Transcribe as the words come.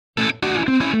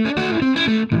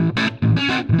Hello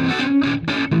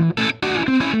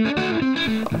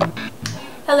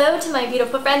to my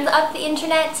beautiful friends of the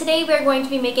internet. Today we are going to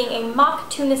be making a mock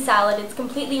tuna salad. It's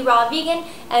completely raw vegan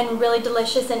and really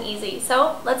delicious and easy.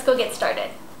 So let's go get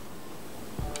started.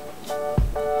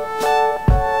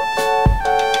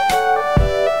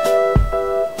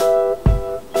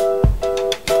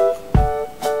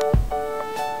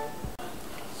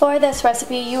 For this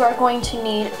recipe, you are going to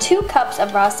need 2 cups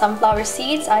of raw sunflower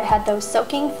seeds. I had those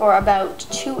soaking for about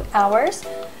 2 hours.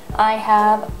 I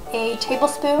have a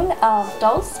tablespoon of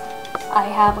dulse. I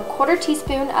have a 1/4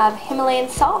 teaspoon of Himalayan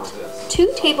salt,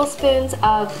 2 tablespoons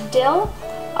of dill,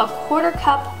 a 1/4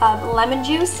 cup of lemon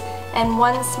juice, and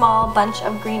 1 small bunch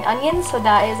of green onions. So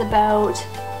that is about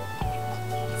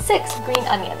 6 green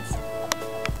onions.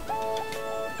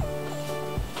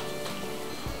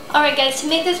 Alright guys, to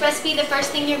make this recipe, the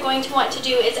first thing you're going to want to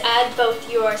do is add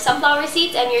both your sunflower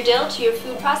seeds and your dill to your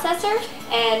food processor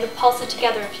and pulse it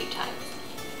together a few times.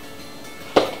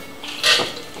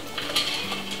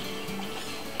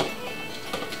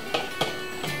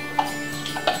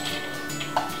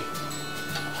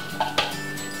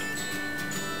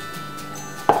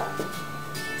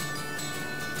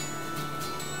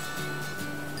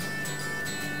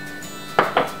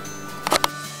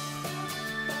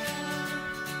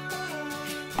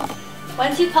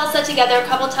 Once you pulse that together a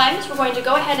couple times, we're going to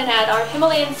go ahead and add our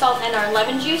Himalayan salt and our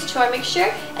lemon juice to our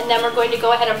mixture, and then we're going to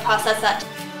go ahead and process that.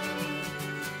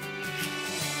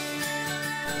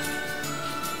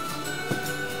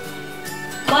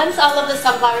 Once all of the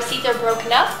sunflower seeds are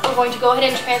broken up, we're going to go ahead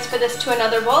and transfer this to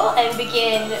another bowl and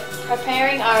begin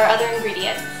preparing our other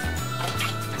ingredients.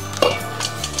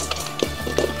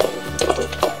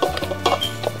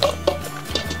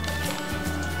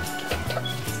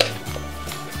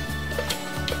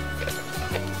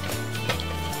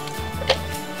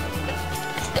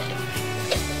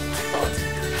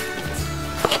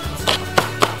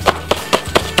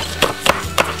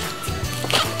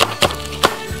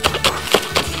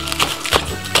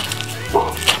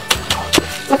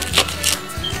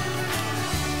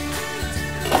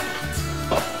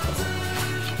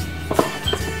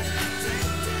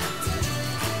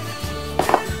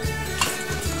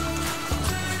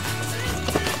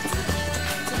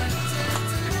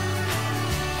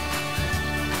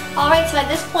 Alright, so at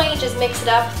this point, just mix it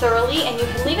up thoroughly, and you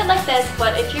can leave it like this,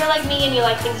 but if you're like me and you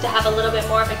like things to have a little bit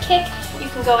more of a kick, you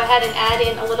can go ahead and add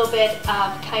in a little bit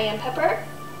of cayenne pepper.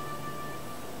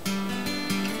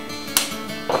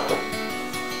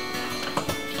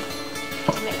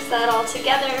 Mix that all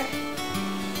together.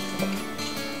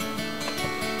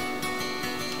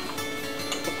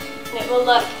 And it will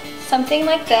look something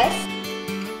like this.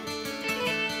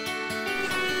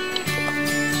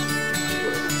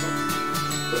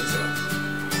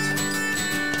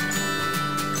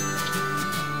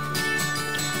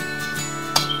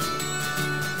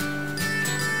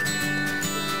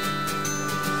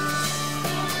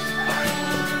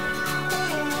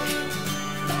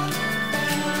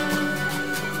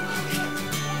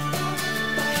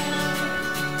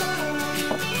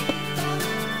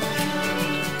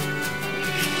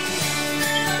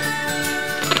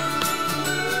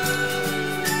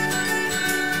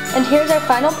 And here's our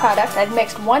final product. I've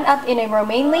mixed one up in a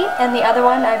romaine leaf and the other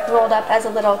one I've rolled up as a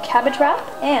little cabbage wrap,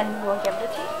 and we'll give it a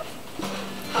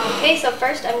taste. Okay, so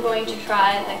first I'm going to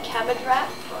try the cabbage wrap.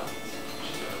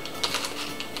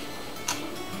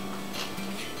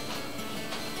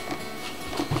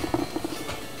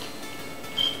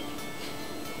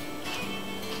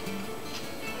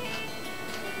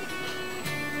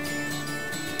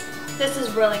 This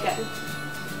is really good.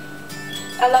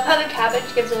 I love how the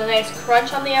cabbage gives it a nice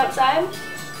crunch on the outside,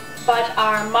 but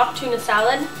our mock tuna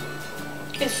salad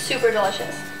is super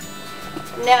delicious.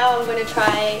 Now I'm going to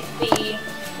try the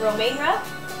romaine wrap.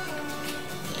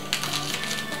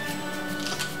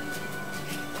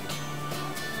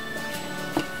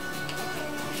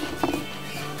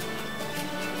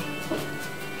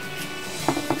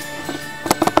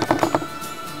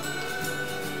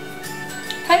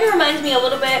 Kind of reminds me a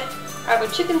little bit of a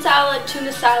chicken salad,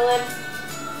 tuna salad,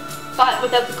 but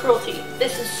without the cruelty.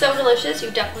 This is so delicious,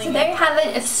 you definitely So there you have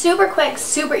it, a super quick,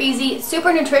 super easy,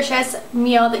 super nutritious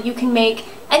meal that you can make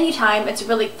anytime. It's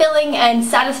really filling and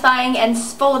satisfying and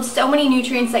full of so many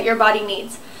nutrients that your body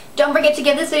needs. Don't forget to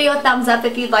give this video a thumbs up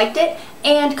if you liked it,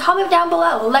 and comment down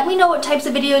below. Let me know what types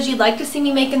of videos you'd like to see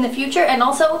me make in the future, and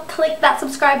also click that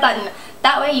subscribe button.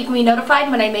 That way you can be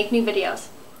notified when I make new videos.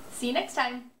 See you next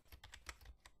time.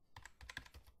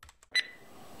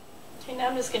 Okay, now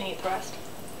I'm just gonna eat the rest.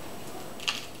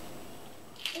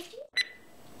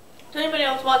 Does anybody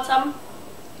else want some?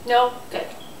 No? Good.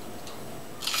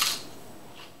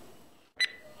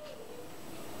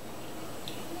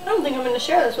 don't think I'm going to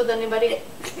share this with anybody.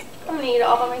 I'm going to eat it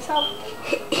all by myself.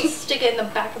 Stick it in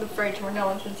the back of the fridge where no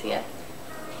one can see it.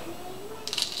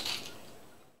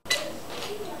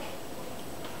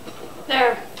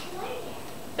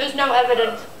 There's no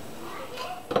evidence